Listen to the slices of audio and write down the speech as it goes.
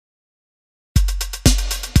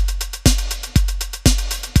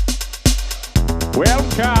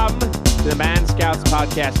Welcome to the Man Scouts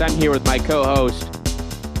podcast. I'm here with my co-host.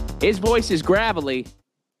 His voice is gravelly.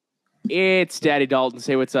 It's Daddy Dalton.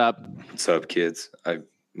 Say what's up. What's up, kids? I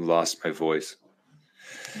lost my voice.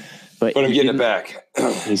 But I'm getting it back.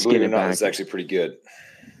 He's Believe it getting or it not, back. it's actually pretty good.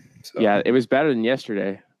 So, Yeah, it was better than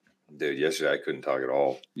yesterday. dude, yesterday I couldn't talk at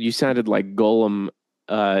all. You sounded like Golem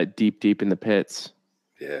deep in the pits.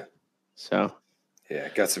 Yeah. So. Yeah,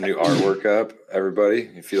 got some new artwork up, everybody.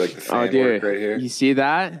 You feel like the fan work right here? You see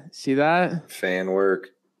that? See that? Fan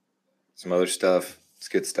work. Some other stuff. It's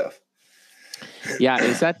good stuff. Yeah,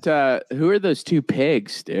 is that who are those two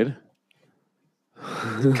pigs, dude?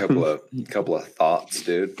 Couple of thoughts,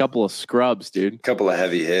 dude. Couple of scrubs, dude. Couple of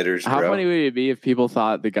heavy hitters, How bro. funny would it be if people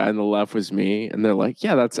thought the guy on the left was me and they're like,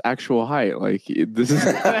 yeah, that's actual height. Like, this is.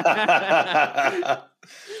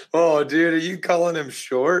 Oh, dude, are you calling him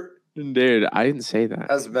short? Dude, I didn't say that.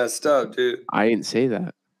 That's messed up, dude. I didn't say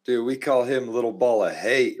that. Dude, we call him Little Ball of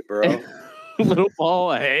Hate, bro. Little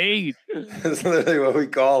ball of hate. That's literally what we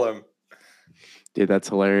call him. Dude, that's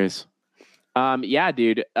hilarious. Yeah,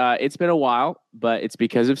 dude. It's been a while, but it's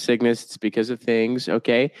because of sickness. It's because of things,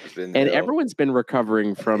 okay? And everyone's been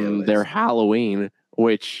recovering from their Halloween,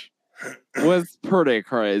 which was pretty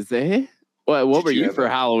crazy. What were you for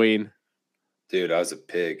Halloween? Dude, I was a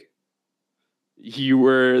pig. You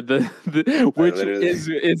were the which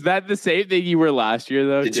is that the same thing you were last year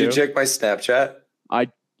though? Did you check my Snapchat?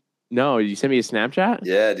 No, you sent me a Snapchat?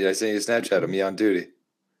 Yeah, dude, I sent you a Snapchat of me on duty.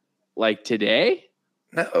 Like today?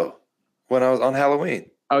 No. When I was on Halloween.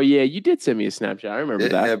 Oh yeah, you did send me a Snapchat. I remember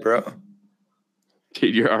that. Yeah, bro.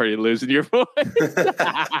 Dude, you're already losing your voice.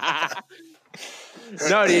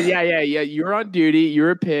 No, dude, yeah. You were on duty. You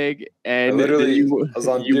were a pig, and I was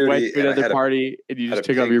on duty. You went to another party, and you just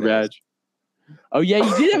took off your badge. Oh yeah,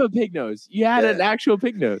 you did have a pig nose. You had an actual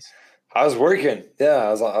pig nose. I was working. Yeah, I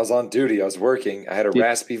was on duty. I was working. I had a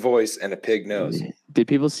raspy voice and a pig nose. Did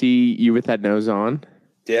people see you with that nose on?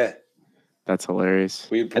 Yeah. That's hilarious.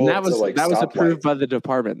 And that was approved by the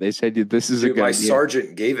department. They said, dude, this is a good idea. My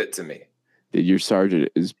sergeant gave it to me. Dude, your sergeant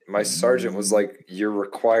is... My sergeant was like, you're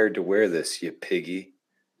required to wear this, you piggy.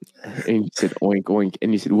 And you said, oink, oink.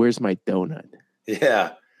 And you said, where's my donut?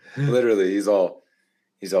 Yeah. Literally, he's all,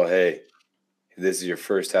 hey, this is your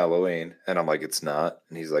first Halloween. And I'm like, it's not.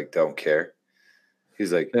 And he's like, don't care.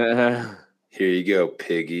 He's like, here you go,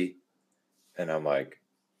 piggy. And I'm like,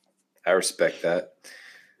 I respect that.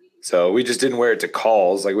 So we just didn't wear it to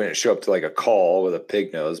calls. Like we didn't show up to like a call with a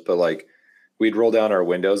pig nose, but like we'd roll down our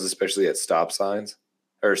windows, especially at stop signs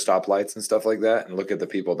or stoplights and stuff like that, and look at the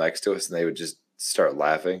people next to us, and they would just start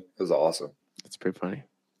laughing. It was awesome. That's pretty funny.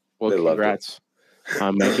 Well, congrats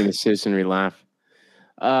on making the citizenry laugh.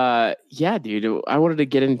 Yeah, dude, I wanted to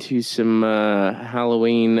get into some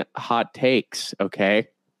Halloween hot takes. Okay.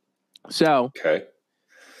 So,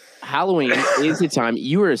 Halloween is the time.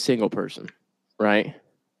 You were a single person, right?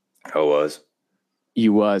 I was.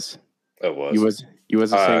 You was. I was. You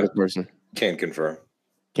was a single person. Can't confirm.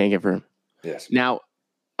 Can't confirm. Yes. Now,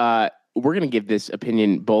 we're going to give this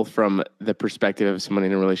opinion both from the perspective of someone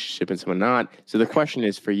in a relationship and someone not. So the question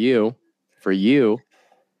is for you,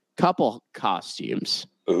 couple costumes,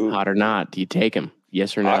 hot or not, do you take them?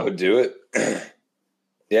 Yes or no? I would do it.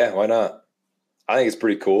 Yeah, why not? I think it's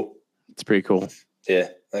pretty cool. It's pretty cool. Yeah,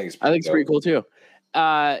 I think it's pretty cool too.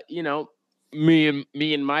 You know, me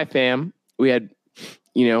and my fam, we had,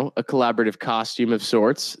 a collaborative costume of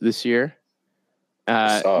sorts this year. We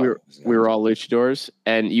were all luchadors,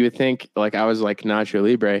 and you would think like I was like Nacho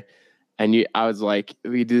Libre, and I was like,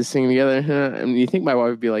 we do this thing together, huh? And you think my wife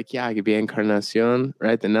would be like, yeah, I could be Encarnacion,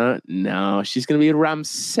 right? No, she's gonna be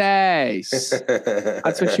Ramses.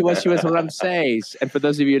 That's what she was. She was Ramses. And for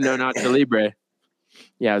those of you who know Nacho Libre,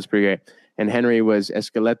 yeah, it was pretty great. And Henry was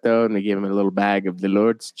Esqueleto, and they gave him a little bag of the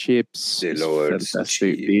Lord's chips. The Lord's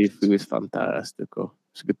fantastic chips. beef. It was fantastical.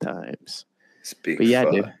 It was good times. It's big but yeah,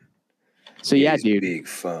 fun. dude. So yeah, dude. Big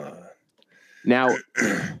fun. Now,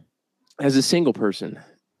 as a single person,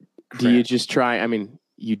 do you just try? I mean,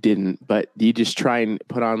 you didn't, but do you just try and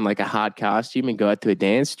put on like a hot costume and go out to a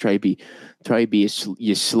dance? Try to be your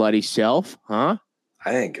slutty self, huh?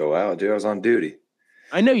 I didn't go out, dude. I was on duty.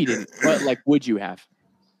 I know you didn't, but like, would you have?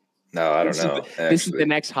 No, I don't know. This is the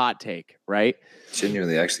next hot take, right?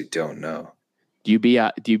 Genuinely, actually don't know. Do you be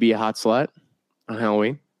a hot slut on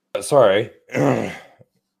Halloween? Sorry.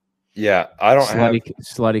 Yeah, I don't have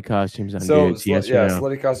slutty costumes on dudes. Yes, yeah,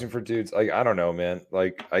 slutty costume for dudes. Like I don't know, man.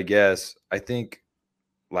 Like I guess I think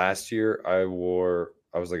last year I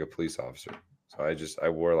was like a police officer, so I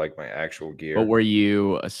wore like my actual gear. But were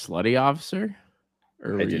you a slutty officer?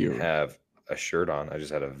 Or I didn't have a shirt on. I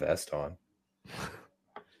just had a vest on.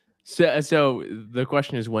 So the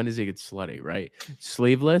question is, when does it get slutty, right?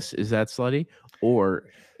 Sleeveless, is that slutty? Or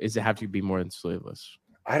does it have to be more than sleeveless?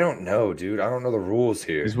 I don't know, dude. I don't know the rules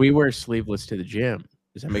Because here. we wear sleeveless to the gym.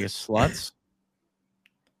 Does that make us sluts?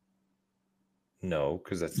 No,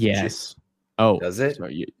 because that's Yes. Oh, does it? So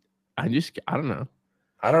I don't know.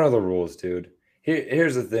 I don't know the rules, dude.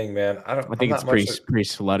 Here's the thing, man. I I'm think not it's much. pretty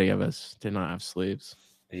slutty of us to not have sleeves.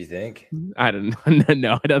 Do you think? I don't know.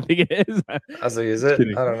 No, I don't think it is. I was like, is Just it?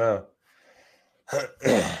 kidding. I don't know.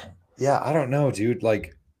 Yeah, I don't know, dude.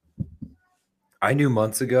 Like, I knew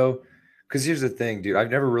months ago. Because here's the thing, dude. I've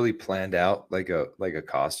never really planned out like a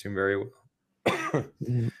costume very well.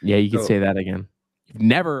 Yeah, you could So, say that again. You've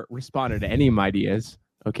never responded to any of my ideas.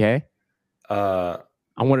 Okay. I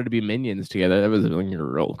wanted to be minions together. That was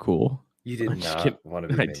real cool. You did not want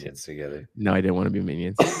to be minions together. No, I didn't want to be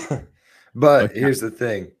minions. But here's the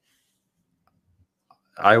thing.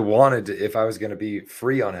 I wanted to, if I was going to be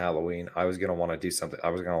free on Halloween, I was going to want to do something. I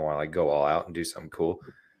was going to want to like go all out and do something cool.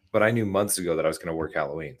 But I knew months ago that I was going to work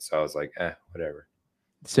Halloween. So I was like, whatever.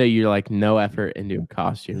 So you're like no effort into a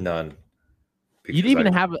costume? None. You didn't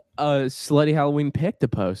even have a slutty Halloween pic to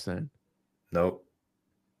post then? Nope.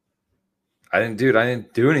 I didn't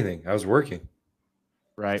do anything. I was working.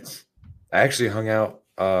 Right. I actually hung out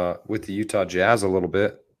with the Utah Jazz a little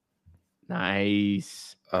bit.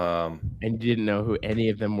 Nice. And you didn't know who any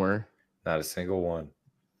of them were? Not a single one.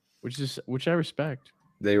 Which I respect.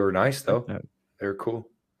 They were nice though. They were cool.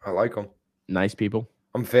 I like them. Nice people.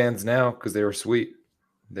 I'm fans now because they were sweet.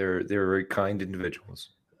 They're very kind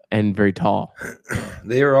individuals. And very tall.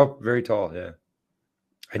 They are up very tall, yeah.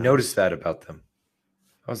 I noticed that about them.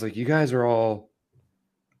 I was like, you guys are all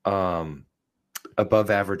above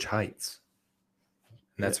average heights.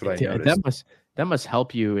 And that's what I noticed. That must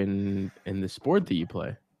help you in the sport that you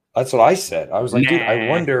play. That's what I said. I was like, dude, I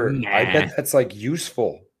wonder. I bet that's like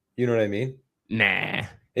useful. You know what I mean? Nah.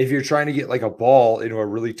 If you're trying to get like a ball into a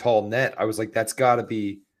really tall net, I was like, that's got to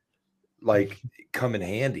be like come in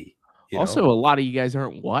handy. Also, a lot of you guys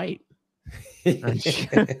aren't white. The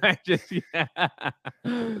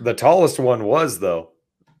tallest one was though.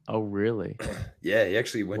 Oh, really? Yeah, he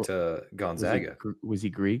actually went to Gonzaga. Was he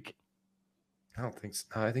Greek? I don't think so.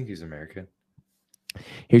 No, I think he's American.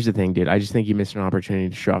 Here's the thing, dude. I just think you missed an opportunity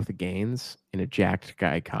to show off the gains in a jacked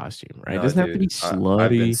guy costume, right? No, it doesn't have to be slutty. I've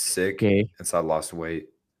been sick since I lost weight.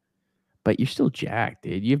 But you're still jacked,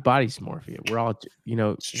 dude. You have body dysmorphia. We're all,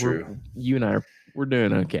 it's true. You and I we're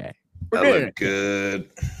doing okay. I look good.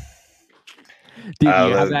 Dude,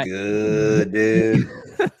 I look good, dude.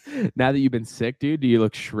 Now that you've been sick, dude, do you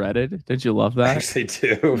look shredded? Don't you love that? I actually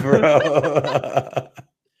do, bro.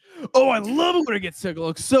 Oh, I love it when I get sick. I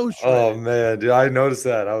look so shredded. Oh, man, dude. I noticed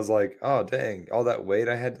that. I was like, oh, dang. All that weight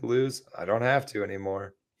I had to lose, I don't have to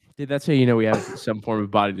anymore. Dude, that's how you know we have some form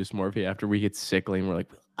of body dysmorphia after we get sickly and we're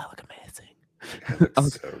like, I look amazing.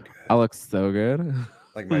 I look so good.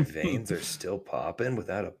 Like my veins are still popping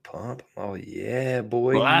without a pump. Oh, yeah,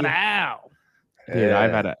 boy. Wow. Dude,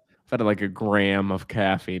 I've had like a gram of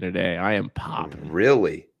caffeine a day. I am popping.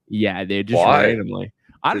 Really? Yeah, dude, just randomly.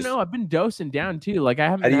 I don't know. I've been dosing down too. Like I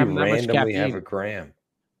haven't had that much caffeine. Have a gram?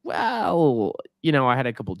 Well, I had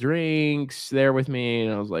a couple drinks there with me,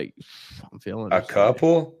 and I was like, I'm feeling a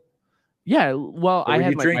couple. Yeah. Well, I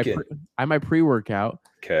had my pre-workout.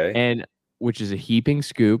 Okay. And which is a heaping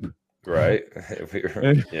scoop. Right.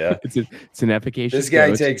 Yeah. It's an efficacious. This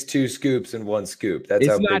guy takes 2 scoops in 1 scoop. That's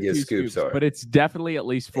how big his scoops are. But it's definitely at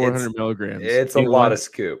least 400 milligrams. It's a lot of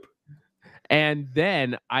scoop. And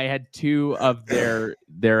then I had 2 of their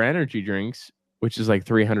energy drinks, which is like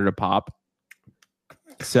 300 a pop.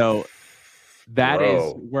 So that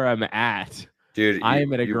is where I'm at. Dude, I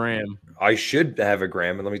am at a gram. I should have a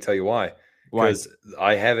gram, and let me tell you why. Because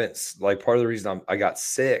I haven't, like, part of the reason I got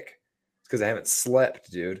sick is because I haven't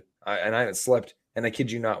slept, dude. I haven't slept, and I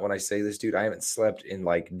kid you not when I say this, dude, I haven't slept in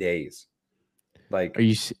like days. Like, are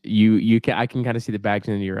you can, I can kind of see the bags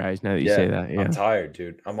into your eyes now that you say that. Yeah. I'm tired,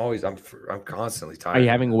 dude. I'm constantly tired. Are you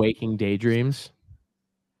having waking daydreams?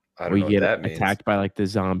 I don't know what that means. Attacked by like the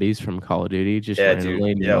zombies from Call of Duty, just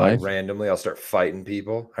randomly. Yeah, like randomly, I'll start fighting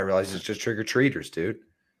people. I realize it's just trick or treaters, dude.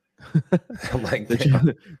 I'm like, they're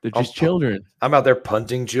just children. I'm out there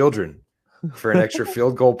punting children for an extra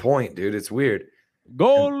field goal point, dude. It's weird.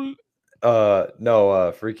 Goal.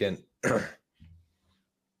 Freaking.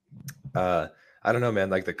 I don't know, man.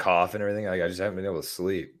 Like the cough and everything. Like I just haven't been able to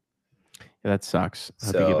sleep. Yeah, that sucks. I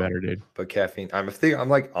hope you get better, dude. But caffeine. I'm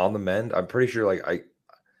like on the mend. I'm pretty sure.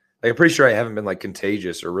 I'm pretty sure I haven't been like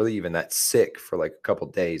contagious or really even that sick for like a couple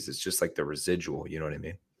days. It's just like the residual. You know what I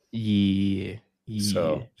mean? Yeah.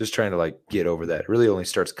 So just trying to like get over that. It really only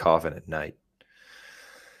starts coughing at night.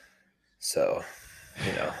 So,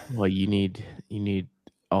 Well, you need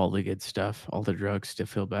all the good stuff, all the drugs to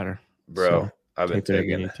feel better. Bro, So I've been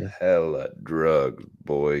taking hella drugs,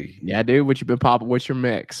 boy. Yeah, dude. What you been popping? What's your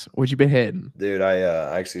mix? What you been hitting? Dude, I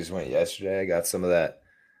actually just went yesterday. I got some of that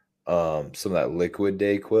liquid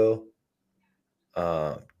Dayquil.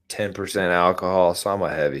 10% alcohol, so I'm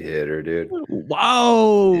a heavy hitter, dude.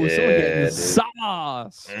 Whoa, someone getting the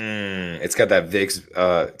sauce. It's got that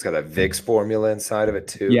Vicks formula inside of it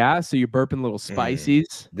too. Yeah, so you're burping little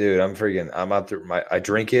spices. Dude, I'm out there. I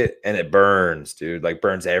drink it and it burns, dude. Like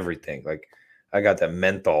burns everything. Like I got that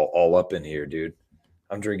menthol all up in here, dude.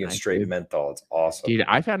 I'm drinking straight menthol. It's awesome. Dude,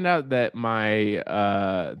 I found out that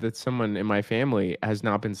that someone in my family has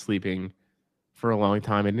not been sleeping for a long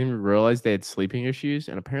time. I didn't even realize they had sleeping issues.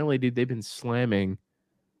 And apparently, dude, they've been slamming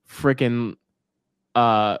freaking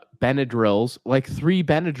Benadryls, like 3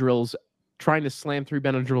 Benadryls, trying to slam 3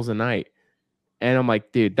 Benadryls a night. And I'm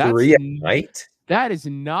like, dude, that's 3 at night? That is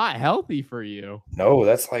not healthy for you. No,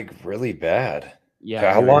 that's like really bad.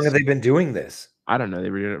 Yeah. How long have they been doing this? I don't know. They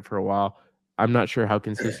were doing it for a while. I'm not sure how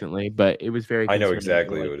consistently, but it was very. I know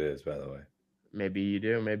exactly who it is, by the way. Maybe you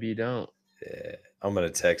do. Maybe you don't. Yeah, I'm gonna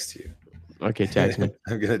text you. Okay, text me.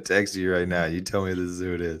 I'm gonna text you right now. You tell me this is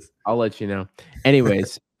who it is. I'll let you know.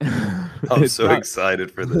 Anyways, I'm so excited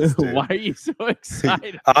for this. Dude. Why are you so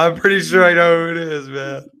excited? I'm pretty sure I know who it is,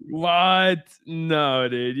 man. What? No,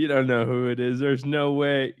 dude. You don't know who it is. There's no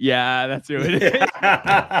way. Yeah, that's who it is.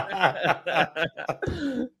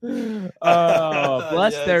 Oh,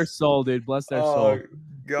 bless their soul, dude. Bless their soul.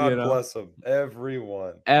 God bless them.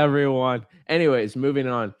 Everyone. Anyways, moving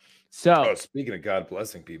on. So, speaking of God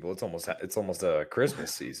blessing people, it's almost a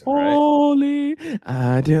Christmas season, right? Holy,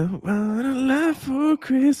 I don't want a lot for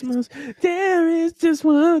Christmas. There is just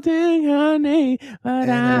one thing I need, but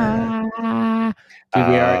I'm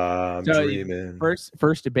dreaming.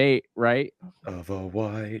 First debate, right? Of a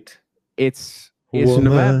white. It's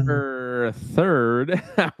November 3rd.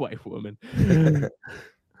 White woman.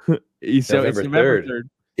 So it's November 3rd.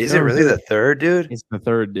 Is it really the 3rd, dude? It's the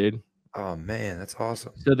 3rd, dude. Oh man, that's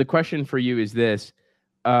awesome. So the question for you is this: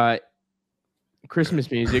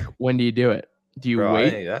 Christmas music. When do you do it? Do you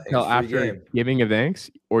wait until after giving of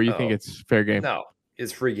thanks, or you think it's fair game? No,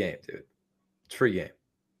 it's free game, dude. It's free game.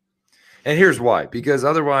 And here's why: because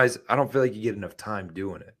otherwise, I don't feel like you get enough time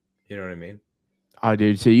doing it. You know what I mean? Oh,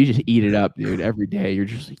 dude. So you just eat it up, dude. Every day, you're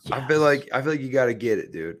just like, yes. I feel like you got to get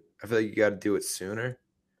it, dude. I feel like you got to do it sooner.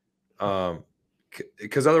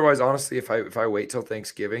 Because otherwise, honestly, if I wait till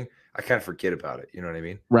Thanksgiving, I kind of forget about it. You know what I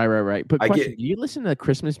mean? Right. But question, do you listen to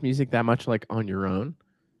Christmas music that much, like on your own?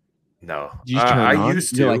 No, you just I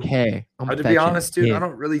used to. You're like, hey, to be honest, dude, I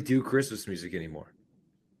don't really do Christmas music anymore.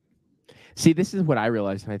 See, this is what I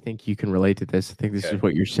realized, and I think you can relate to this. I think this is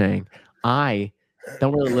what you're saying. I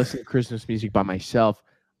don't really listen to Christmas music by myself.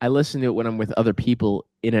 I listen to it when I'm with other people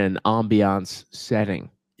in an ambiance setting,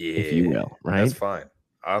 if you will. Right? That's fine.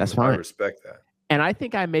 That's fine. I respect that. And I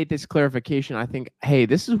think I made this clarification. I think, hey,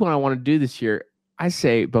 this is what I want to do this year. I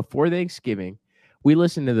say before Thanksgiving, we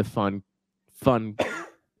listen to the fun,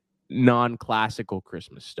 non-classical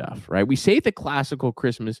Christmas stuff, right? We save the classical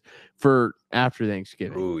Christmas for after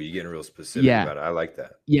Thanksgiving. Ooh, you're getting real specific about it. I like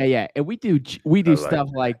that. Yeah. And we do stuff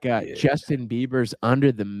like Justin Bieber's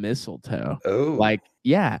Under the Mistletoe. Oh, like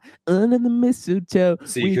Under the Mistletoe.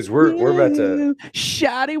 See, because we're about to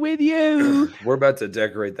shoddy with you. We're about to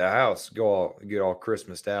decorate the house. Get all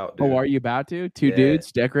Christmased out. Dude. Oh, are you about to? Two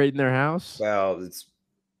dudes decorating their house? Well,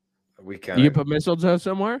 you can put mistletoe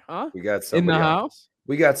somewhere, huh? We got somebody in the house.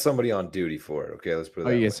 We got somebody on duty for it. Okay, let's put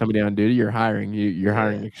it. You get somebody on duty. You're hiring. You're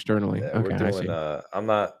hiring externally. Yeah, okay, we're doing.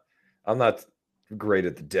 I'm not great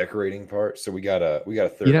at the decorating part, so we got a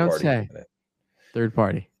third party. Third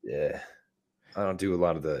party. Yeah, I don't do a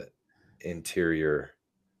lot of the interior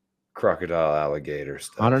crocodile alligator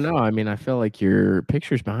stuff. I don't know. I mean, I feel like your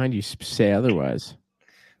pictures behind you say otherwise.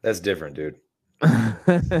 That's different, dude.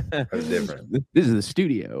 That's different. This is the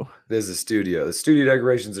studio. The studio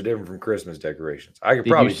decorations are different from Christmas decorations. I could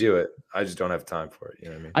probably do it. I just don't have time for it. You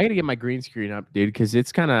know what I mean? I gotta get my green screen up, dude, because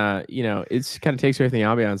it's kind of takes away from the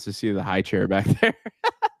ambiance to see the high chair back there.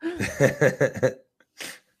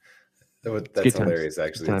 That's hilarious.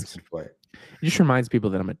 Actually, that's a good point. It just reminds people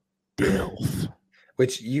that I'm a dilf.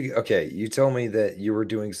 Which you told me that you were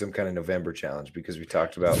doing some kind of November challenge because we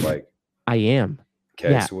talked about like. I am.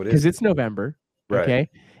 Okay, so what is it? Because it's November. Right. Okay.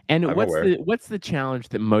 And what's the challenge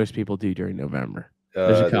that most people do during November?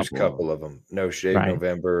 There's a couple of them. No shave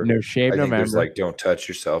November. No shave November. There's like don't touch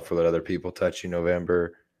yourself or let other people touch you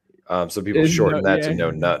November. Some people shorten that to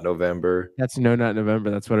no nut November. That's no nut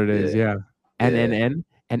November. That's what it is. Yeah. And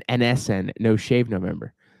NSN, no shave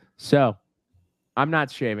November. So I'm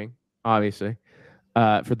not shaving, obviously.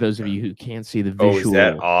 For those of you who can't see the visual. Oh, is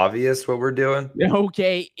that obvious what we're doing?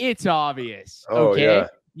 Okay, it's obvious. Oh, okay? Yeah.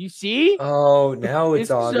 You see? Oh, now it's This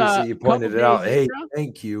is, obvious that you pointed it out. Hey, intro.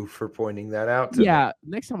 thank you for pointing that out to me.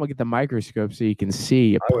 Next time I'll get the microscope so you can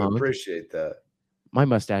see. I would appreciate that. My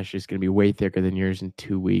mustache is going to be way thicker than yours in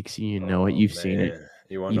 2 weeks. You know it. You've seen it.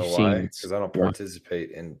 You want to know why? Because I don't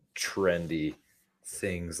participate in trendy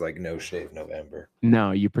things like No Shave November.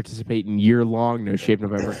 No, you participate in year-long No Shave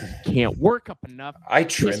November because you can't work up enough. I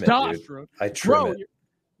trim it, dude. I trim it.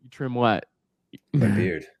 You trim what? My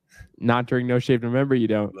beard. Not during No Shave November, you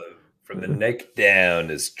don't. From the neck down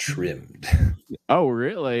is trimmed. Oh,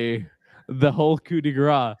 really? The whole coup de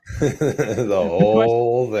grace. The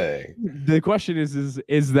whole thing. The question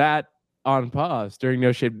is that on pause during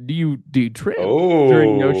No Shave? Do you trim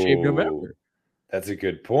during No Shave November? That's a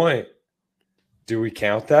good point. Do we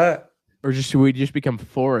count that? Or should we just become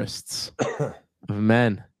forests of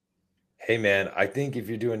men? Hey, man, I think if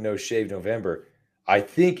you're doing No Shave November, I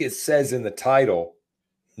think it says in the title,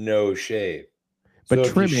 no shave. But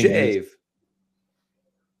so trimming if you shave,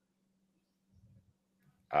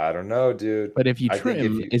 I don't know, dude. But if you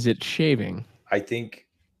trim, is it shaving? I think,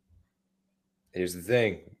 here's the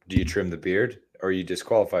thing. Do you trim the beard or are you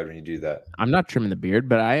disqualified when you do that? I'm not trimming the beard,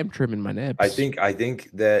 but I am trimming my nips. I think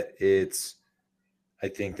that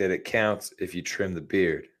it counts if you trim the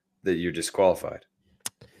beard, that you're disqualified.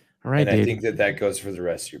 All right, and I think that goes for the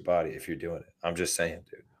rest of your body if you're doing it. I'm just saying,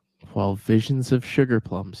 dude. While visions of sugar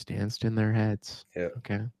plums danced in their heads. Yeah.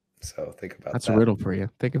 Okay. So think about That's that. a riddle for you.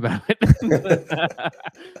 Think about it.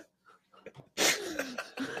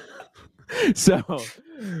 So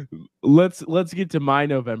let's get to my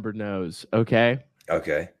November nose, okay?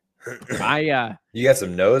 Okay. You got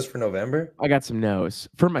some no's for November? I got some no's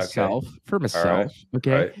for myself. Okay. For myself. Right.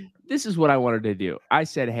 Okay. Right. This is what I wanted to do. I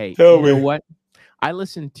said, hey, you know what? I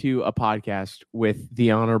listened to a podcast with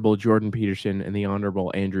the Honorable Jordan Peterson and the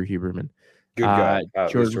Honorable Andrew Huberman. Good guy.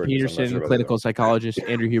 Jordan Peterson, clinical psychologist.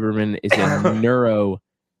 Andrew Huberman is a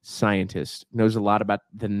neuroscientist, knows a lot about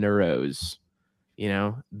the neuros,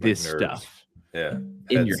 this stuff. Yeah.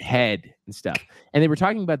 In your head and stuff. And they were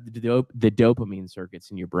talking about the dopamine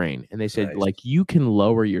circuits in your brain. And they said, like, you can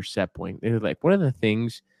lower your set point. They're like, one of the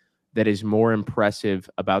things that is more impressive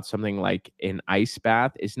about something like an ice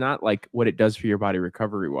bath is not like what it does for your body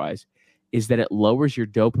recovery wise, is that it lowers your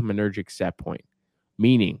dopaminergic set point,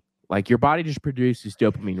 meaning like your body just produces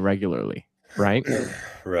dopamine regularly, right?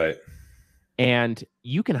 Right. And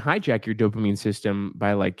you can hijack your dopamine system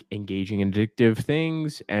by like engaging in addictive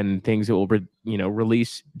things and things that will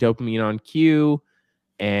release dopamine on cue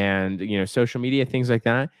and social media, things like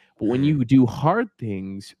that. But when you do hard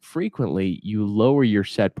things frequently, you lower your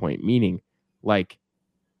set point, meaning like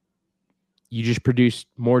you just produce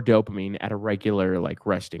more dopamine at a regular like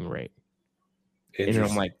resting rate. And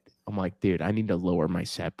I'm like, dude, I need to lower my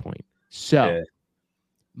set point. So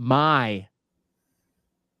my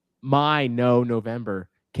no November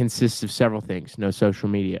consists of several things. No social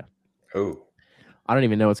media. Oh. I don't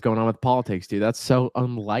even know what's going on with politics, dude. That's so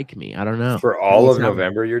unlike me. I don't know. For all of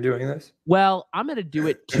November, you're doing this? Well, I'm going to do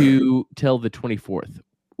it till the 24th,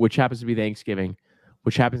 which happens to be Thanksgiving,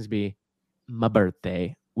 which happens to be my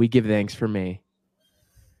birthday. We give thanks for me.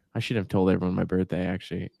 I should have told everyone my birthday,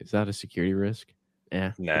 actually. Is that a security risk?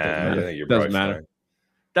 Yeah. Nah, I think you're doesn't matter. Fine.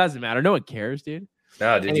 Doesn't matter. No one cares, dude.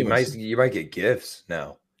 No, dude, you might get gifts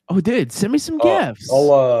now. Oh, dude, send me some gifts.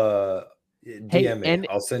 I'll DM me.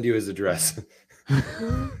 I'll send you his address.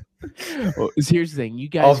 Well, here's the thing, you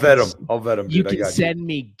guys. I'll vet him. You can send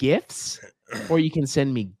me gifts, or you can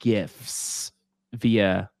send me gifts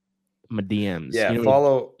via my DMs. Yeah,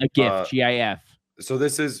 follow a gift. GIF. So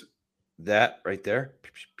this is that right there.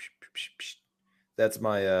 That's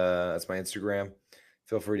my Instagram.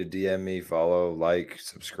 Feel free to DM me, follow, like,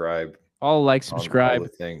 subscribe. All like, subscribe. All the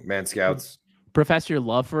thing. Man Scouts. Profess your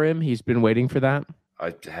love for him. He's been waiting for that.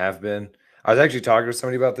 I have been. I was actually talking to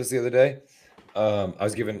somebody about this the other day. I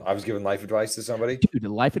was giving life advice to somebody. Dude,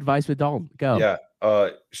 life advice with Dalton. Go. Yeah.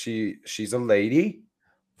 She's a lady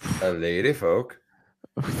folk.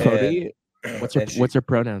 What's her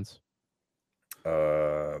pronouns?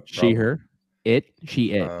 She, her, it,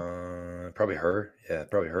 she, it. Probably her. Yeah,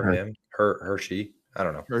 probably her, him, her, she. I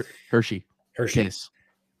don't know. Hershey. Kiss.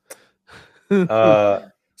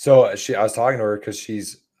 So I was talking to her because she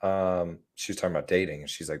was talking about dating, and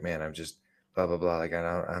she's like, man, I'm just blah blah blah. Like I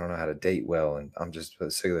don't know how to date well, and I'm just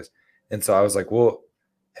sick of this. And so I was like, well,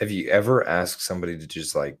 have you ever asked somebody to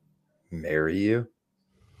just like marry you?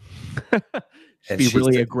 And be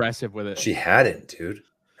really aggressive with it. She hadn't, dude. And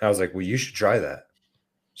I was like, well, you should try that.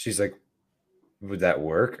 She's like, would that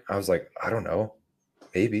work? I was like, I don't know.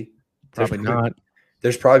 Maybe. Probably not.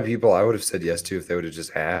 There's probably people I would have said yes to if they would have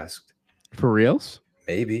just asked. For reals?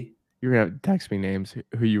 Maybe. You're going to text me names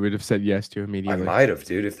who you would have said yes to immediately. I might have,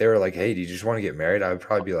 dude. If they were like, hey, do you just want to get married? I would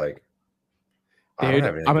probably be like, dude,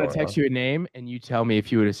 I'm going to text you a name and you tell me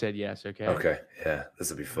if you would have said yes, okay? Okay. Yeah, this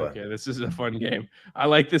will be fun. Okay, this is a fun game. I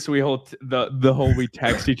like this. We hold the whole we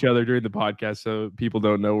text each other during the podcast so people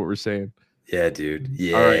don't know what we're saying. Yeah, dude.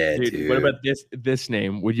 Yeah, all right, dude. What about this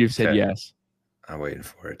name? Would you have said yes? I'm waiting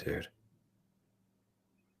for it, dude.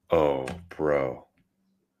 Oh, bro.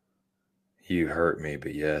 You hurt me,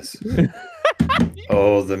 but yes.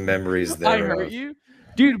 Oh, the memories there. I hurt you?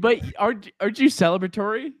 Dude, but aren't you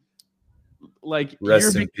celebratory? Like,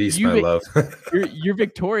 rest in peace, my love. you're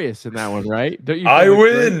victorious in that one, right? Don't you? I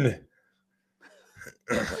win.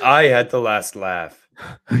 I had the last laugh.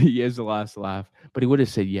 He has the last laugh, but he would have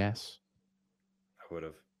said yes. I would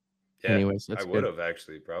have. Yeah, anyways, that's I would have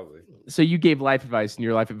actually probably. So you gave life advice, and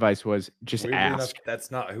your life advice was just weirdly ask. Enough, that's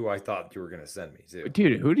not who I thought you were gonna send me to.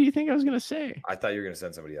 Dude, who do you think I was gonna say? I thought you were gonna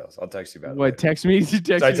send somebody else. I'll text you about it. What? Text me?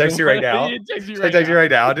 Should I text you right now? Text you right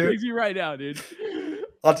now, dude. Text you right now, dude.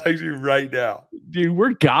 I'll text you right now. Dude,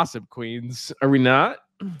 we're gossip queens, are we not?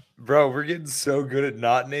 Bro, we're getting so good at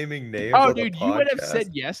not naming names. Oh, dude, you would have said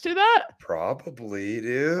yes to that? Probably,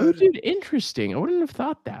 dude. Oh, dude, interesting. I wouldn't have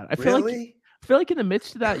thought that. I feel like in the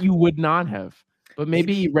midst of that, you would not have. But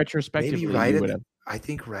maybe retrospectively, maybe you would have. I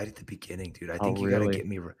think right at the beginning, dude. I think you gotta get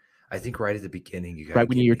me. I think right at the beginning, you got right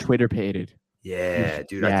when you're Twitter pated. Yeah,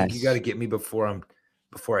 dude. Yes. I think you got to get me before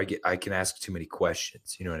I can ask too many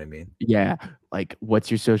questions. You know what I mean? Yeah. Like,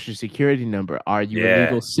 what's your social security number? Are you a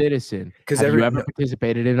legal citizen? Have you ever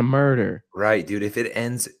participated in a murder? Right, dude. If it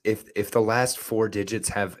ends, if the last 4 digits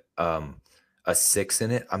have a 6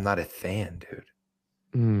 in it, I'm not a fan,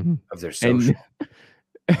 dude. Of their social.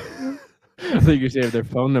 I think you're saying their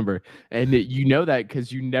phone number, and you know that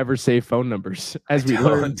because you never save phone numbers, as we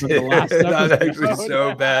learned from the last episode. I'm actually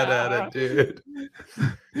so bad at it,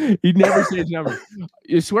 dude. He never saves numbers.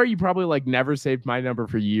 I swear you probably never saved my number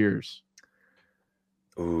for years.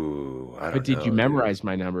 Ooh, I don't know. But did you memorize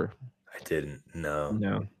my number? I didn't.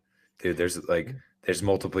 No. Dude, there's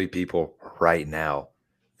multiple people right now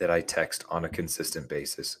that I text on a consistent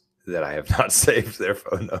basis that I have not saved their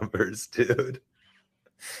phone numbers, dude.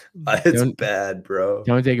 It's bad, bro.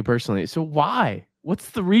 Don't take it personally. So why?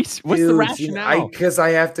 What's the What's the rationale? Because I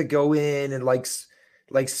have to go in and like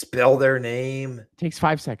spell their name. It takes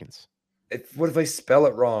 5 seconds. What if I spell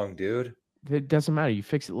it wrong, dude? It doesn't matter. You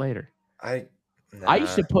fix it later. I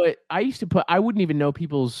used to put. I wouldn't even know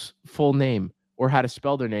people's full name or how to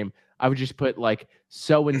spell their name. I would just put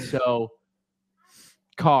so and so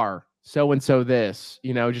car, so and so this.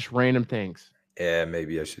 Just random things. Yeah,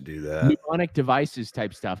 maybe I should do that. Mnemonic devices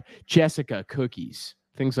type stuff. Jessica cookies,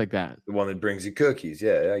 things like that. The one that brings you cookies.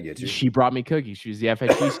 Yeah, I get you. She brought me cookies. She was the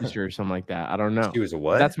FHE sister or something like that. I don't know. She was a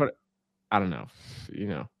what? That's what. I don't know.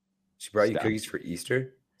 She brought you cookies for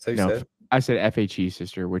Easter? That's what you said? I said FHE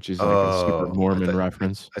sister, which is a super Mormon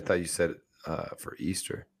reference. I thought you said for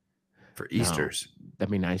Easter. For Easters.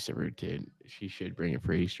 That'd be nice of her, dude. She should bring it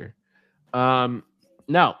for Easter.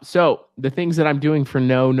 No. So the things that I'm doing for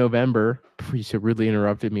November, you so rudely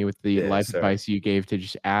interrupted me with the life advice you gave to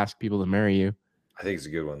just ask people to marry you. I think it's a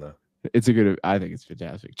good one, though. I think it's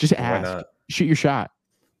fantastic. Just ask. Why not? Shoot your shot.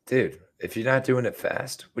 Dude, if you're not doing it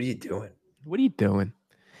fast, what are you doing?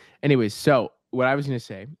 Anyways, so what I was going to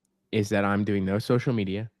say is that I'm doing no social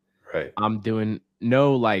media. Right. I'm doing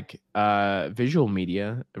no visual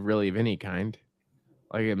media, really, of any kind.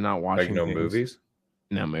 I'm not watching movies?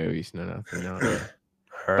 No movies. No nothing. No.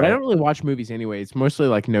 But I don't really watch movies anyway. It's mostly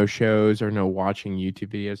no shows or no watching YouTube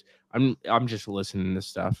videos. I'm just listening to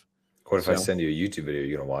stuff. What if I send you a YouTube video? Are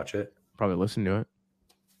you gonna watch it? Probably listen to it.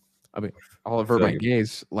 I mean, I'll avert my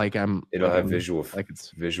gaze It'll have visual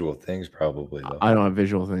visual things probably though. I don't have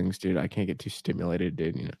visual things, dude. I can't get too stimulated,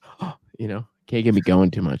 dude. Can't get me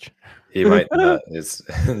going too much. He might not. That's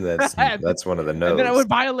one of the no's. And then I would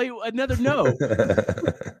violate another no.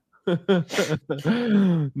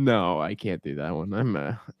 No, I can't do that one. I'm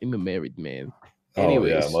a married man.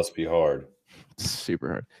 Anyways, it must be hard. Super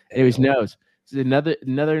hard. Anyways, no's. So another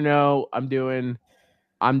no. I'm doing.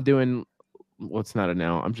 Well, it's not a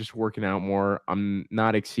no. I'm just working out more. I'm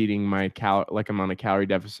not exceeding my I'm on a calorie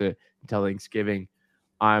deficit until Thanksgiving.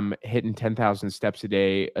 I'm hitting 10,000 steps a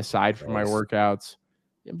day aside from my workouts.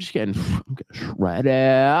 I'm just getting shredded.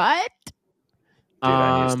 Dude,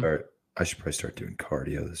 I should probably start doing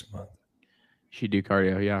cardio this month. You should do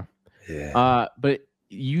cardio, yeah. Yeah. But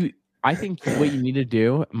you I think what you need to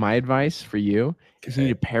do, my advice for you, is you need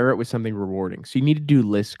to pair it with something rewarding. So you need to do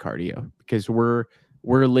list cardio because we're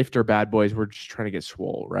lifter bad boys. We're just trying to get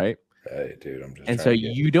swole, right? Hey, dude, I'm just and trying so to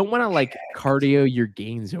get you don't want to like jacked. cardio your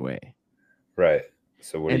gains away. Right.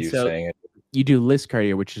 So what are you saying? You do list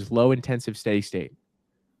cardio, which is low intensive steady state.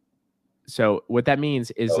 So what that means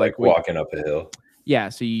is like walking up a hill. Yeah.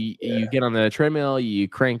 So you get on the treadmill, you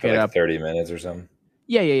crank it up 30 minutes or something.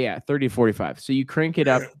 Yeah. 30 to 45. So you crank it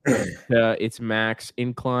up to its max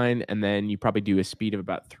incline, and then you probably do a speed of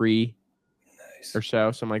about 3 or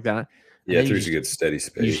so, something like that. And yeah, 3's a good steady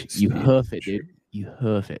speed. You hoof it, dude. You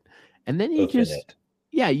hoof it. And then you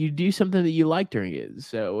you do something that you like during it.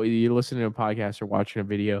 So you're listening to a podcast or watching a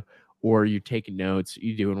video, or you're taking notes,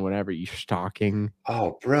 you're doing whatever, you're stalking.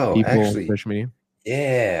 Oh, bro, people on social media.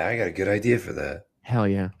 Yeah, I got a good idea for that. Hell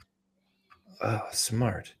yeah. Oh,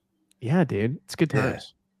 smart. Yeah, dude. It's good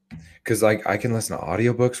times. Because like I can listen to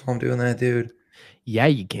audiobooks while I'm doing that, dude. Yeah,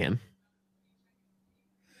 you can.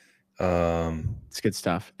 It's good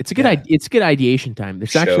stuff. It's a good idea. It's good ideation time.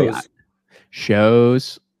 There's actually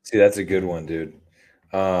shows. See, that's a good one, dude.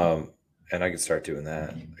 And I can start doing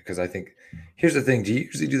that because I think here's the thing. Do you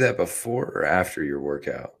usually do that before or after your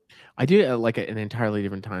workout? I do it at like an entirely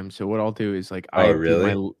different time. So what I'll do is like I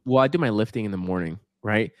do my lifting in the morning,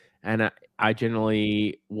 right? And I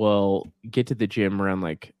generally will get to the gym around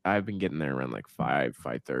like I've been getting there around like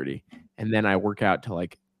 5:30, and then I work out till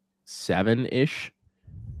like 7-ish.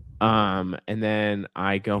 And then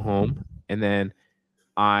I go home, and then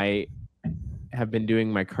I have been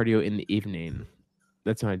doing my cardio in the evening.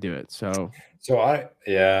 That's how I do it. So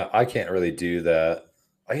I can't really do that.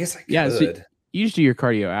 I guess I could. Yeah, so you just do your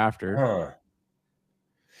cardio after. Huh.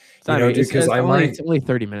 Because it's only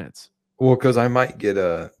 30 minutes. Well, because I might get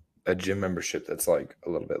a gym membership that's like a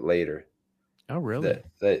little bit later. Oh, really?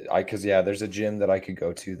 Because there's a gym that I could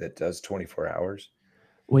go to that does 24 hours.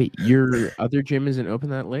 Wait, your other gym isn't open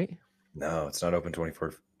that late? No, it's not open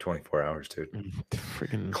 24 hours, dude.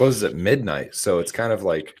 Freaking closes at midnight. So it's kind of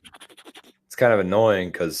like, it's kind of annoying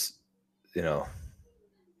because,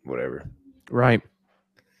 whatever. Right.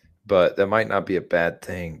 But that might not be a bad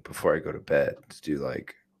thing before I go to bed to do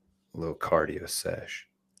like a little cardio sesh.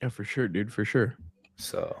 Yeah, for sure, dude. For sure.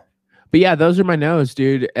 So. But yeah, those are my no's,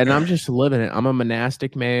 dude. And I'm just living it. I'm a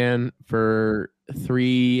monastic man for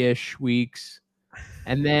 3-ish weeks.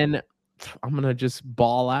 And then I'm going to just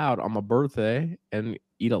ball out on my birthday and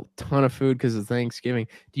eat a ton of food because of Thanksgiving.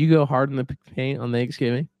 Do you go hard in the paint on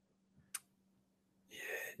Thanksgiving?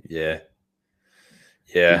 Yeah.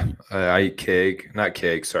 I eat cake. Not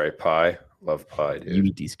cake, sorry, pie. Love pie, dude. You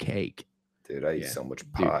eat these cake. Dude, I eat so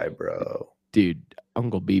much pie, bro. Dude,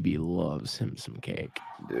 Uncle BB loves him some cake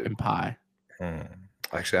and pie.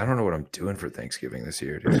 Actually, I don't know what I'm doing for Thanksgiving this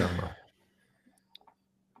year, dude. I don't know.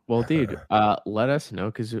 Well, dude, let us know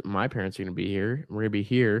because my parents are gonna be here. We're gonna be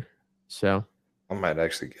here, so I might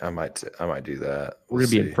do that. We're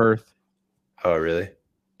gonna be in Perth. Oh, really?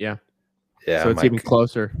 Yeah. Yeah. So it's even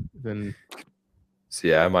closer than. So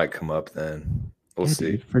yeah, I might come up then. We'll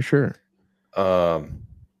see. Dude, for sure. Yeah,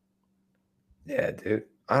 dude.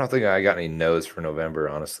 I don't think I got any no's for November.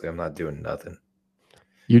 Honestly, I'm not doing nothing.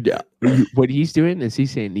 What he's doing is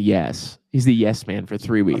he's saying yes. He's the yes man for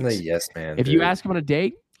 3 weeks. I'm the yes man. If you ask him on a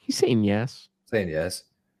date, he's saying yes. Saying yes.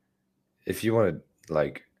 If you want to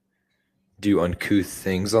like do uncouth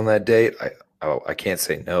things on that date, I can't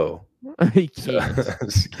say no. He can't. I'm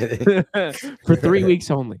just kidding. For 3 weeks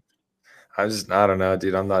only. I don't know,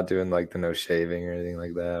 dude. I'm not doing like the no shaving or anything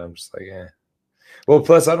like that. I'm just like, eh. Well,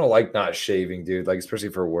 plus I don't like not shaving, dude. Like, especially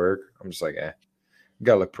for work. I'm just like, eh. You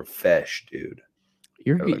gotta look profesh, dude.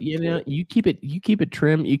 You keep it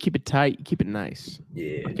trim, you keep it tight, you keep it nice.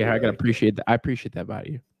 Yeah. Okay, I gotta appreciate that. I appreciate that about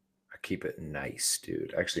you. I keep it nice,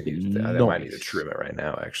 dude. Actually, I might need to trim it right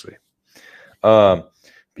now, actually. But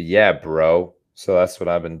yeah, bro. So that's what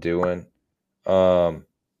I've been doing.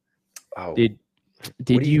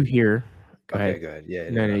 Did you hear? Go ahead. Yeah.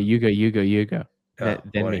 No, you go. Then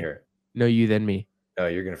me. No, you then me. No,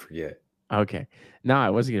 you're gonna forget. Okay. No, I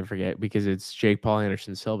wasn't gonna forget because it's Jake Paul,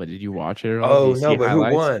 Anderson Silva. Did you watch it at all? Oh no, but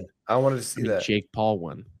highlights? Who won? I wanted to see that. Jake Paul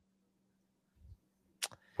won.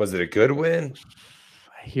 Was it a good win?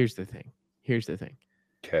 Here's the thing.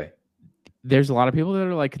 Okay. There's a lot of people that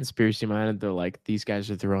are like conspiracy minded. They're like, these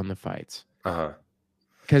guys are throwing the fights.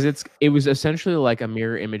 Because it was essentially like a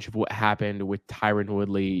mirror image of what happened with Tyron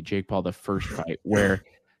Woodley, Jake Paul, the first fight, where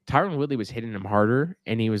Tyron Woodley was hitting him harder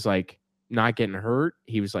and he was like not getting hurt.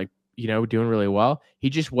 He was like, doing really well. He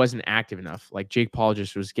just wasn't active enough. Like Jake Paul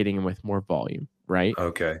just was getting him with more volume, right?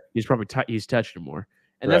 Okay. He's probably he's touching him more.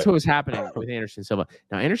 And that's what was happening with Anderson Silva.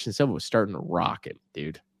 Now, Anderson Silva was starting to rock him,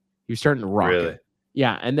 dude. He was starting to rock Really? him.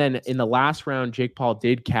 Yeah, and then in the last round, Jake Paul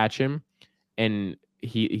did catch him, and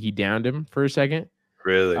he downed him for a second.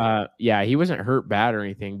 Really? Yeah, he wasn't hurt bad or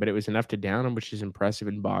anything, but it was enough to down him, which is impressive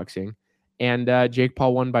in boxing. And Jake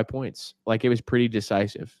Paul won by points. Like, it was pretty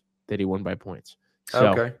decisive that he won by points. So,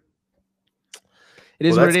 okay. It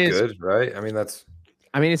is what it is. Good, right? I mean,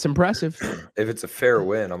 it's impressive. If it's a fair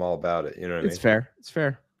win, I'm all about it. You know what I mean? It's fair. It's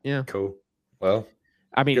fair. Yeah. Cool. Well,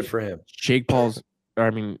 good for him. Jake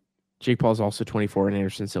Paul's also 24, and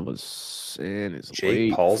Anderson Silva's in his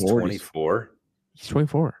Jake Paul's 24. He's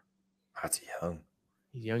 24. That's young.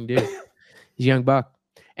 He's a young dude. He's a young buck.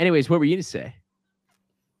 Anyways, what were you to say?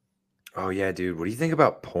 Oh yeah, dude. What do you think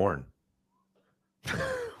about porn?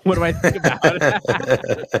 What do I think about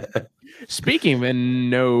it? Speaking of,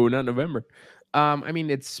 no, not November.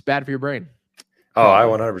 It's bad for your brain. Oh, I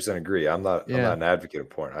 100% agree. I'm not an advocate of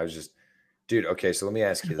porn. I was just, dude. Okay, so let me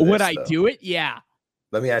ask you this. Would I do it? Yeah.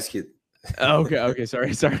 Let me ask you. Okay.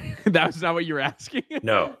 Sorry. That was not what you were asking.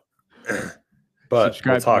 No. But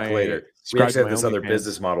we'll talk later. We actually have this other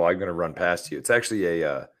business model I'm going to run past you. It's actually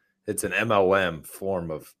it's an MLM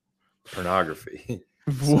form of pornography.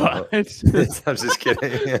 What? I'm just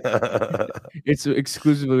kidding. It's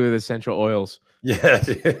exclusively with essential oils. Yeah.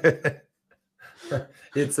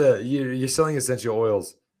 It's you're selling essential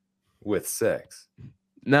oils with sex.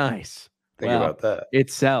 Nice. Think about that.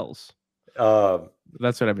 It sells.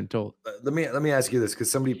 That's what I've been told. Let me ask you this, because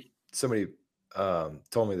somebody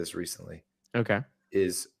told me this recently. Okay.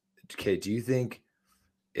 Do you think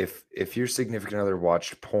if your significant other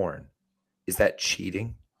watched porn, is that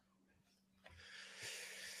cheating?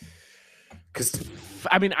 Because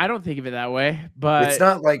I don't think of it that way, but it's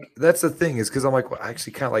not like, that's the thing, is because I'm like, well,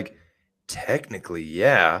 actually kind of like, technically,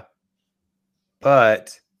 yeah,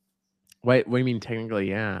 but what do you mean technically?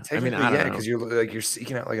 Yeah. I don't know, because you're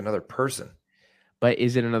seeking out like another person. But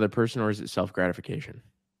is it another person, or is it self-gratification?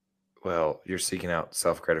 Well, you're seeking out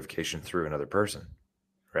self-gratification through another person,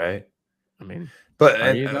 right?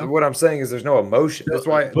 But what I'm saying is there's no emotion. That's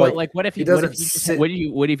why. But what if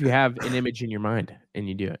what if you have an image in your mind and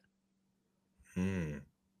you do it?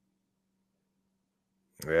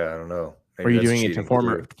 Yeah, I don't know. Maybe are you doing it to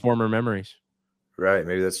former memories? Right.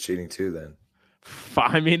 Maybe that's cheating too then.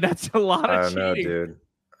 That's a lot of cheating. I don't know, dude.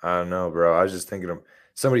 I don't know, bro. I was just thinking of,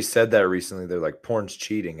 somebody said that recently. They're like, porn's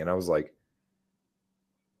cheating. And I was like,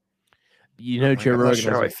 Joe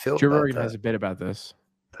Rogan has a bit about this.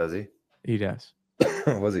 Does he? He does.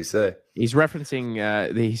 What does he say? He's referencing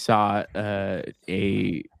that he saw a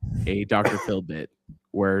Dr. Phil bit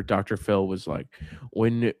where Dr. Phil was like,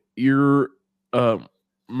 when you're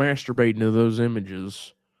masturbating to those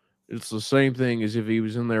images, it's the same thing as if he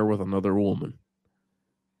was in there with another woman.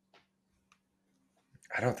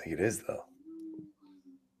 I don't think it is, though.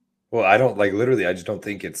 Well, I don't literally. I just don't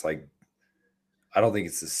think it's like. I don't think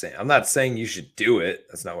it's the same. I'm not saying you should do it.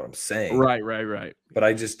 That's not what I'm saying. Right. But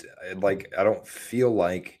I don't feel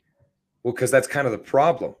like, well, because that's kind of the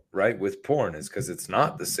problem, right? With porn is because it's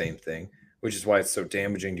not the same thing, which is why it's so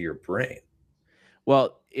damaging to your brain.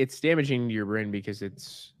 Well, it's damaging to your brain because it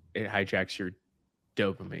hijacks your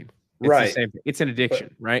dopamine. Right. It's an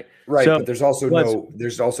addiction, right? Right. So, but there's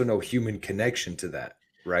also no human connection to that,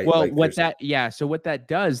 right? Well, so what that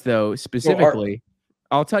does, though, specifically,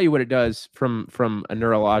 I'll tell you what it does from a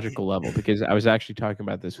neurological level, because I was actually talking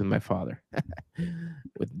about this with my father,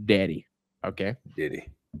 with Daddy. Okay. Daddy.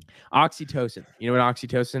 Oxytocin. You know what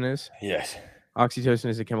oxytocin is? Yes. Oxytocin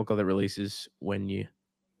is a chemical that releases when you're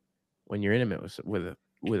intimate with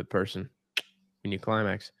a person, when you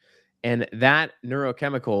climax. And that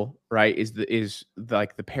neurochemical, right, is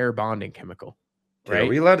like the pair bonding chemical. Right? Are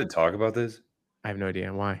we allowed to talk about this? I have no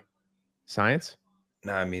idea why. Science?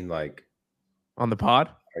 No, I mean like on the pod.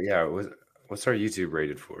 Yeah. What's our YouTube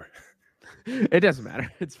rated for? It doesn't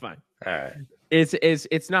matter. It's fine. All right.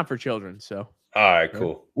 It's not for children. So. All right.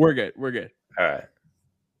 Cool. We're good. All right.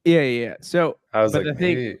 Yeah. So, the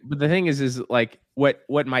thing is like what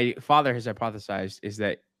my father has hypothesized is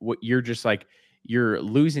that what you're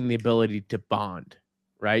losing the ability to bond,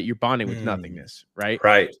 right? You're bonding with nothingness, right?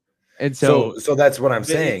 Right. And so that's what I'm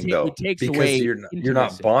saying, though, it takes because away you're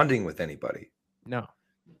not bonding with anybody. No.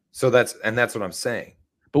 So that's what I'm saying.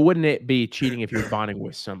 But wouldn't it be cheating if you're bonding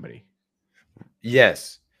with somebody?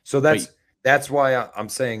 Yes. So that's why I'm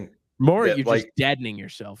saying more. You're just deadening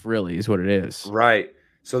yourself, really, is what it is. Right.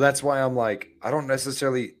 So that's why I'm like, I don't know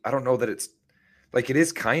that it's like, it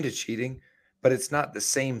is kind of cheating, but it's not the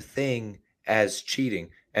same thing as cheating.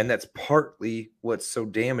 And that's partly what's so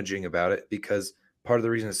damaging about it, because part of the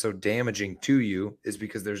reason it's so damaging to you is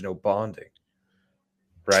because there's no bonding.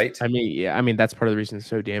 Right. That's part of the reason it's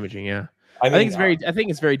so damaging. Yeah. I think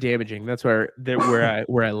it's very damaging. That's where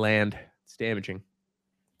I land. It's damaging.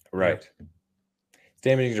 Right. Yeah. It's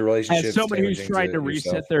damaging to relationships. As somebody who's trying to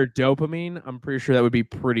reset their dopamine, I'm pretty sure that would be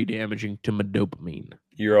pretty damaging to my dopamine.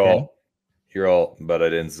 You're all, but I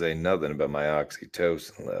didn't say nothing about my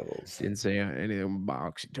oxytocin levels. Didn't say anything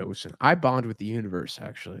about oxytocin. I bond with the universe,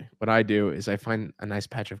 actually. What I do is I find a nice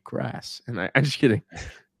patch of grass, and I'm just kidding.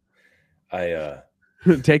 I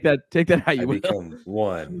take that how you will. Become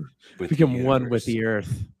one with the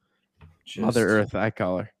earth. Mother Earth, I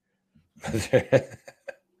call her.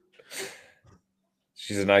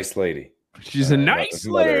 She's a nice lady. She's a nice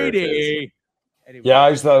lady. Anyway. Yeah,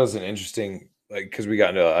 I just thought it was an interesting, because we got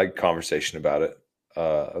into a conversation about it.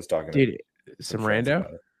 I was talking to some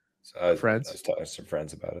rando friends. I was talking to some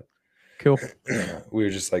friends about it. Cool. We were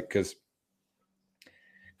just like, because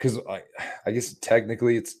I guess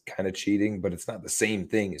technically it's kind of cheating, but it's not the same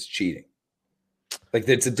thing as cheating. Like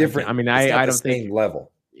it's a different. I mean, I don't think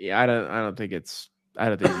level. Yeah, I don't think you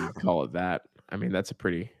can call it that. I mean, that's a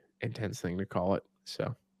pretty intense thing to call it.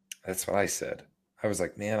 So that's what I said. I was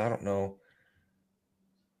like, man, I don't know.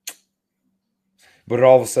 But it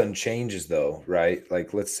all of a sudden changes though, right?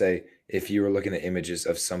 Like, let's say if you were looking at images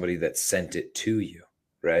of somebody that sent it to you,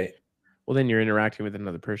 right? Well, then you're interacting with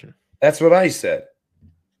another person. That's what I said.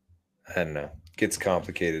 I don't know. It gets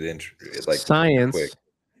complicated. Like science. Quick.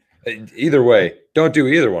 Either way, don't do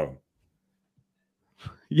either one of them.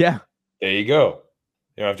 Yeah. There you go.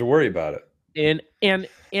 You don't have to worry about it. And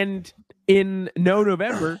in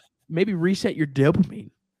November, maybe reset your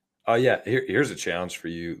dopamine. Oh yeah. Here's a challenge for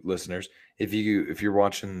you listeners. If you're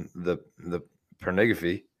watching the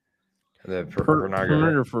pornography, the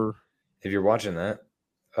pornographer, if you're watching that,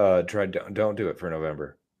 don't do it for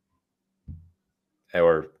November.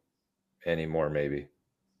 Or anymore, maybe.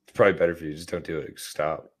 It's probably better for you. Just don't do it.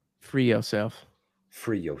 Stop. Free yourself.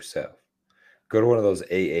 Go to one of those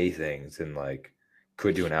AA things and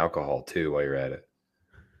quit doing alcohol too while you're at it.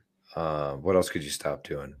 What else could you stop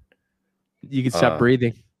doing? You could stop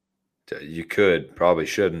breathing. You could. Probably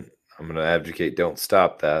shouldn't. I'm going to advocate don't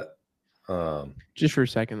stop that. Just for a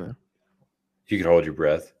second, though. You could hold your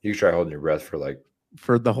breath. You could try holding your breath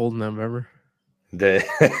for the whole November.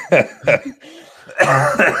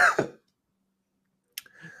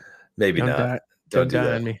 Maybe not. Don't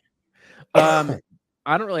die on me.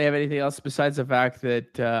 I don't really have anything else besides the fact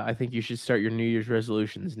that I think you should start your New Year's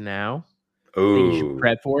resolutions now. Ooh. I think you should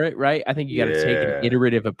prep for it, right? I think you got to take an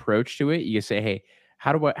iterative approach to it. You say, hey,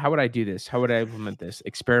 how would I do this? How would I implement this?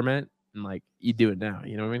 Experiment, and you do it now.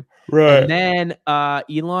 You know what I mean? Right. And then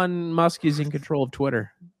Elon Musk is in control of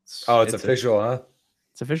Twitter. It's official, huh?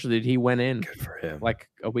 It's official, dude. He went in. Good for him.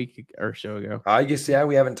 A week or so ago. I guess,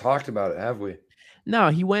 we haven't talked about it, have we? No,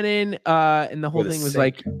 he went in, and the whole thing was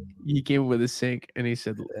he came with a sink, and he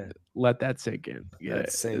said, "Let that sink in." Yeah,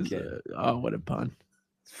 sink in. Oh, what a pun!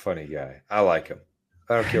 Funny guy. I like him.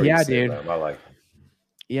 I don't care what you say about him. I like him.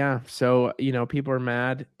 Yeah. So people are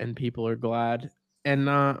mad and people are glad, and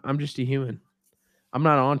I'm just a human. I'm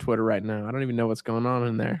not on Twitter right now. I don't even know what's going on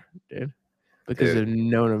in there, dude, because of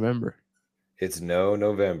no November. It's no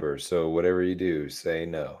November, so whatever you do, say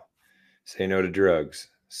no. Say no to drugs.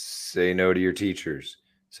 Say no to your teachers.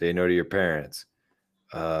 Say no to your parents.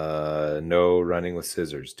 No running with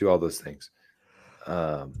scissors. Do all those things.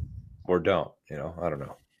 Or don't, I don't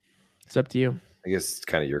know. It's up to you. I guess it's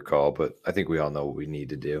kind of your call, but I think we all know what we need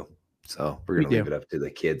to do. So we're going to leave it up to the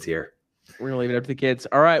kids here. We're going to leave it up to the kids.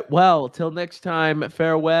 All right. Well, till next time,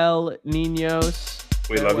 farewell, niños.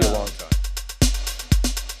 We love you a long time.